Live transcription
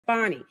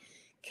Bonnie,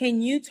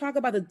 can you talk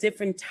about the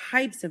different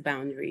types of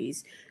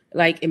boundaries,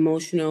 like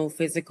emotional,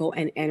 physical,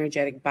 and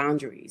energetic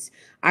boundaries?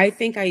 I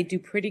think I do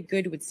pretty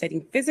good with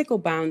setting physical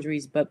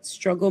boundaries, but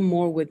struggle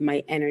more with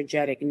my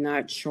energetic,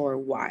 not sure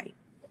why.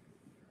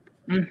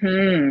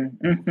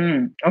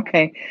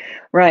 Okay.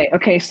 Right.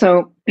 Okay.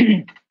 So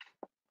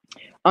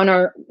on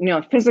our,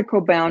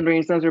 physical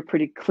boundaries, those are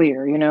pretty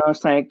clear.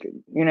 It's like,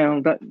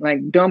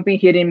 like, don't be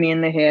hitting me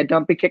in the head.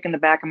 Don't be kicking the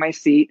back of my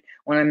seat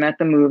when I'm at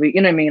the movie.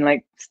 You know what I mean?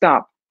 Like,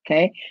 stop.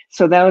 Okay.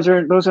 So those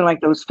are like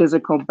those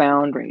physical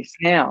boundaries.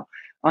 Now,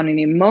 on an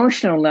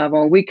emotional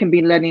level, we can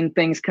be letting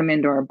things come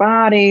into our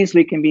bodies.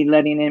 We can be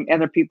letting in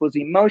other people's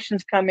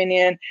emotions coming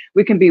in.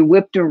 We can be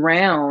whipped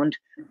around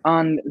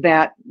on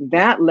that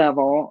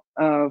level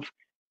of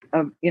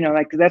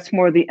like, that's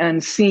more the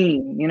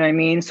unseen, you know what I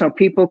mean? So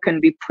people can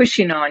be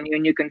pushing on you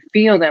and you can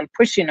feel them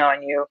pushing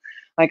on you.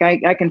 Like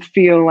I can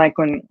feel like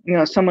when,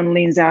 someone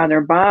leans out of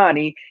their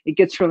body, it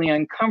gets really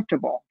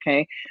uncomfortable.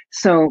 Okay.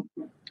 So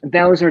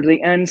those are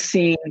the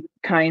unseen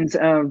kinds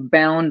of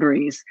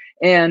boundaries.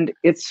 And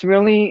it's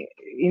really,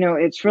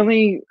 it's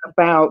really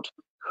about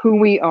who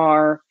we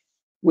are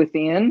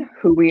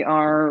who we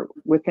are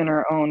within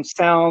our own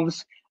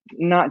selves,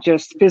 not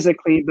just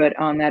physically, but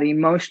on that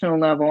emotional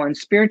level and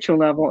spiritual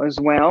level as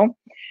well.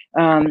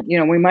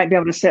 We might be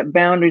able to set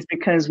boundaries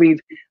because we've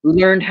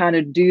learned how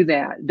to do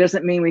that.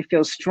 Doesn't mean we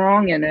feel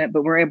strong in it,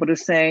 but we're able to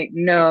say,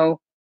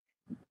 no,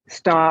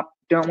 stop,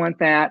 don't want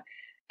that.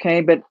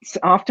 Okay. But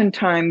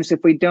oftentimes, if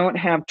we don't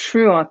have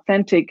true,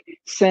 authentic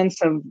sense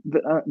of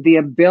the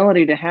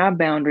ability to have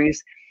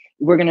boundaries,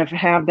 we're going to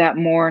have that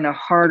more in a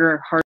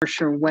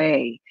harsher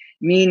way.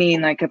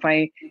 Meaning, like if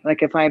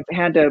I've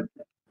had to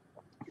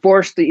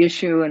force the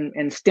issue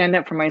and stand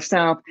up for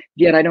myself,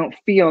 yet I don't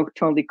feel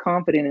totally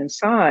confident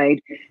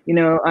inside,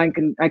 I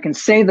can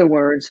say the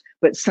words,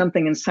 but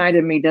something inside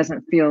of me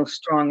doesn't feel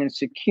strong and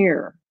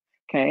secure.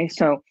 Okay.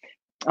 So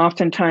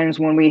oftentimes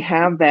when we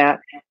have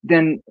that,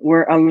 then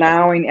we're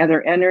allowing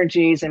other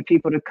energies and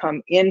people to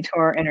come into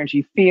our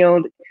energy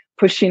field,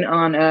 pushing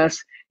on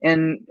us,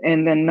 and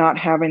then not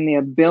having the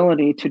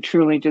ability to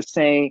truly just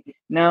say,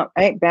 no,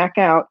 hey, back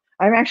out.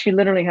 I've actually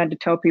literally had to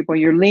tell people,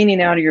 you're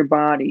leaning out of your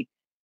body.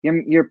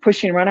 You're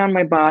pushing right on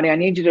my body. I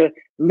need you to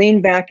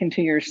lean back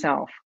into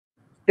yourself.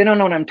 They don't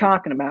know what I'm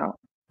talking about.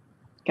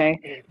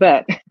 Okay.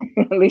 But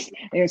at least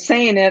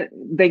saying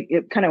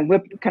it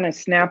kind of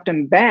snapped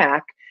them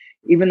back,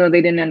 even though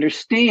they didn't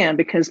understand,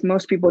 because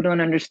most people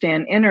don't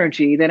understand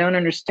energy. They don't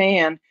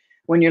understand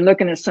when you're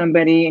looking at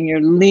somebody and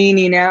you're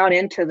leaning out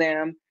into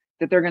them,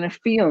 that they're going to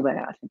feel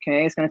that.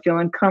 Okay. It's going to feel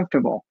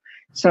uncomfortable.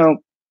 So,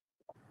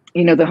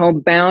 the whole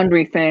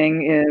boundary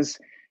thing is,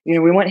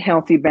 we want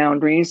healthy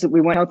boundaries. We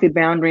want healthy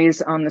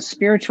boundaries on the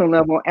spiritual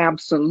level.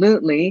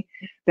 Absolutely.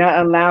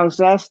 That allows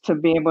us to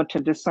be able to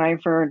decide,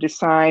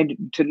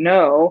 to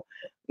know,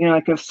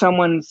 like if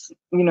someone's,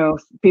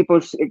 people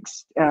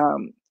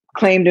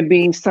claim to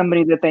be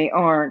somebody that they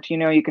aren't,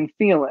 you can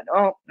feel it.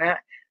 Oh,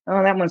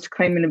 that one's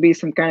claiming to be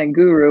some kind of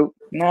guru.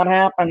 Not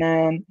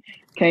happening.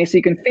 Okay. So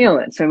you can feel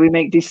it. So we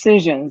make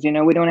decisions,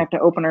 we don't have to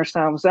open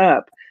ourselves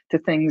up to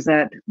things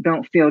that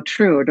don't feel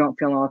true or don't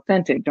feel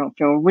authentic, don't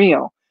feel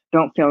real,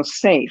 don't feel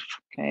safe.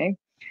 Okay.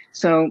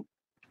 So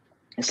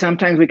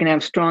sometimes we can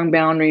have strong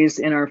boundaries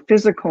in our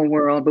physical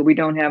world, but we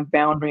don't have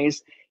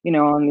boundaries,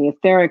 on the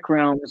etheric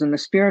realms and the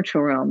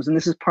spiritual realms. And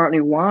this is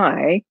partly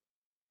why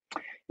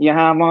you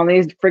have all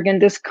these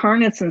friggin'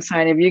 discarnates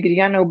inside of you, because you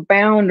got no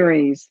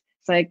boundaries.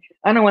 It's like,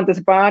 I don't want this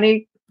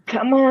body.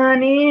 Come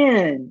on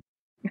in.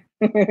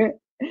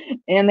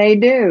 And they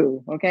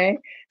do. Okay.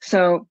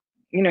 So,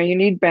 you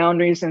need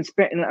boundaries and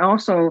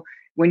also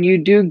when you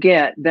do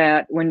get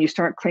that, when you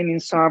start claiming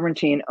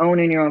sovereignty and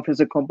owning your own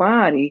physical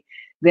body,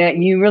 that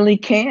you really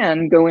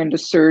can go into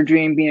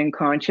surgery and be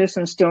unconscious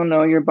and still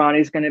know your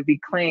body's going to be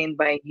claimed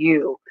by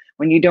you.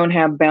 When you don't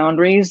have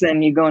boundaries,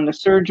 then you go into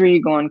surgery,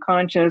 you go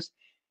unconscious,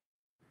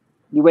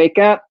 you wake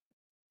up,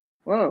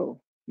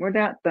 whoa, where'd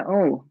I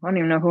don't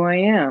even know who I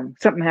am.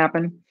 Something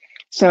happened.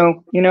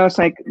 So, it's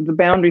like the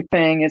boundary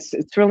thing. It's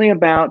really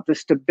about the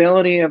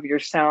stability of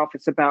yourself.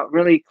 It's about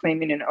really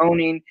claiming and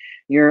owning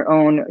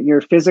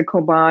your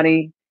physical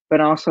body,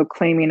 but also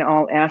claiming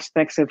all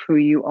aspects of who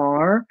you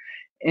are.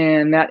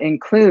 And that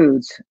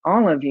includes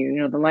all of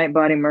you, the light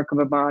body,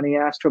 Merkaba body,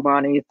 astral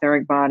body,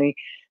 etheric body,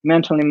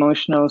 mental,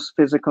 emotional,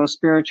 physical,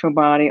 spiritual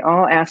body,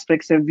 all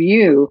aspects of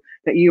you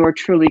that you are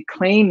truly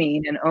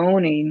claiming and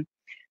owning,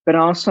 but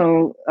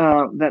also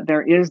that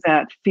there is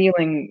that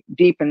feeling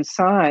deep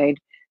inside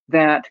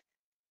that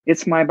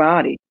it's my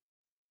body.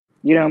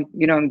 You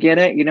don't get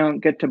it. You don't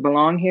get to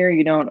belong here.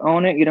 You don't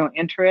own it. You don't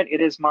enter it. It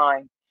is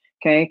mine.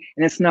 Okay.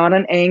 And it's not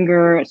an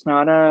anger. It's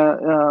not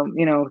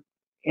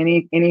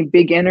any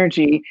big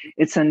energy.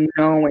 It's a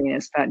knowing.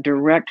 It's that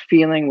direct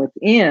feeling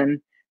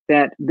within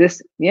that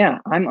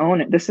I'm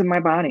owning it. This is my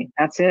body.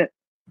 That's it.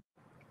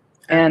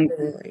 And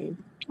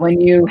when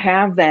you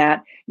have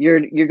that, you're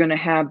going to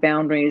have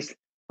boundaries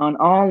on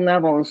all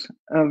levels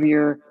of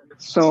your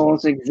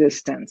soul's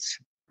existence.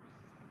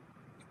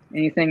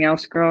 Anything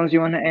else, girls,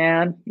 you want to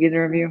add,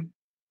 either of you?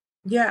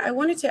 Yeah, I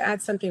wanted to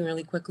add something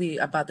really quickly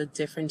about the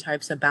different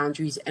types of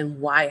boundaries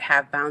and why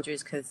have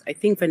boundaries, because I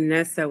think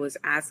Vanessa was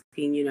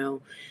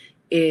asking,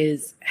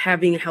 is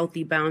having a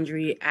healthy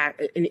boundary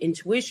an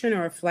intuition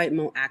or a flight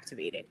mode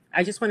activated?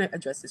 I just want to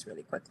address this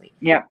really quickly.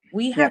 Yeah.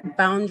 We Yeah. have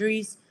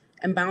boundaries,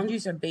 and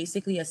boundaries are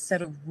basically a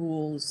set of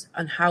rules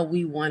on how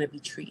we want to be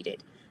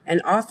treated.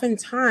 And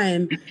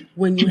oftentimes,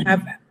 when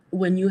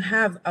you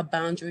have a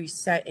boundary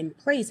set in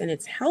place and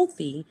it's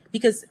healthy,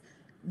 because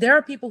there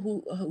are people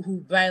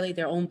who violate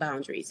their own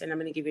boundaries, and I'm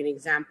going to give you an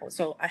example.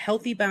 So a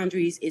healthy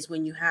boundaries is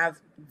when you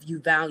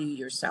value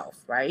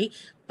yourself, right?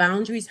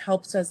 Boundaries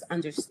helps us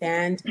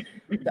understand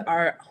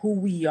our who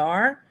we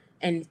are,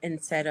 and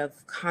instead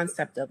of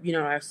concept of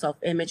our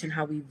self-image and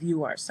how we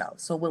view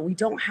ourselves. So when we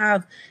don't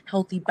have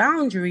healthy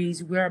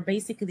boundaries, we are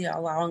basically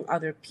allowing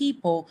other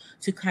people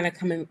to kind of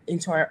come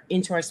into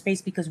our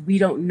space, because we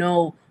don't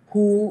know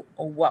who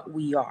or what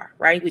we are,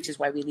 right? Which is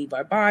why we leave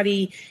our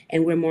body,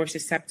 and we're more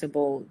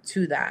susceptible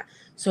to that.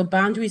 So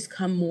boundaries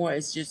come more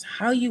as just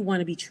how you want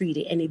to be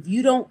treated. And if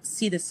you don't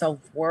see the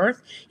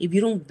self-worth, if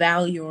you don't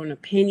value your own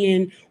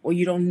opinion, or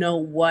you don't know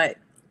what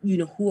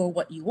who or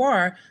what you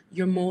are,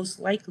 you're most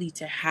likely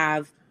to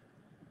have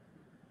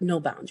no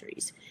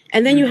boundaries.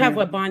 And then you have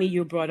what Bonnie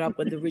you brought up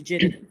with the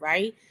rigidity,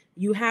 right?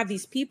 You have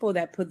these people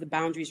that put the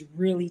boundaries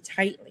really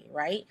tightly,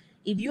 right?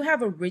 If you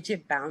have a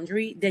rigid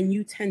boundary, then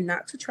you tend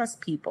not to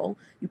trust people.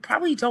 You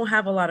probably don't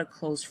have a lot of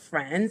close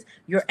friends.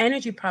 Your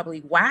energy probably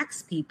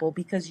whacks people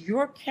because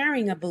you're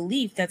carrying a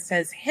belief that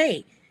says,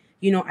 hey,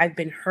 I've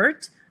been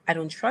hurt. I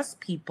don't trust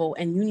people,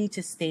 and you need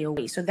to stay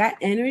away. So that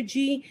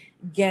energy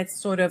gets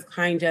sort of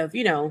kind of,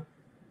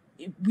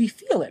 we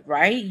feel it,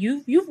 right?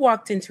 You've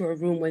walked into a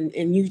room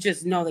and you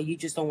just know that you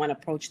just don't want to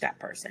approach that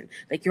person,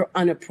 like you're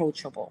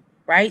unapproachable,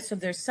 right? So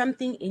there's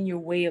something in your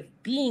way of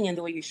being and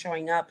the way you're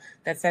showing up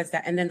that says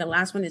that. And then the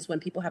last one is when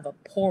people have a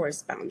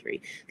porous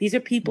boundary. These are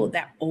people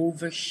that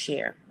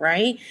overshare,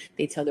 right?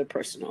 They tell their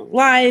personal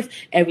life,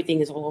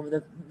 everything is all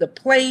over the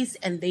place,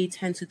 and they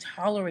tend to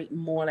tolerate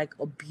more like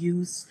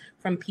abuse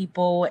from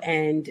people.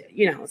 And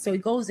so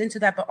it goes into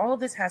that, but all of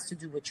this has to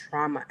do with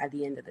trauma at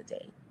the end of the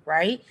day,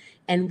 right?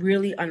 And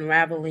really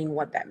unraveling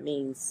what that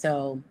means.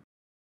 So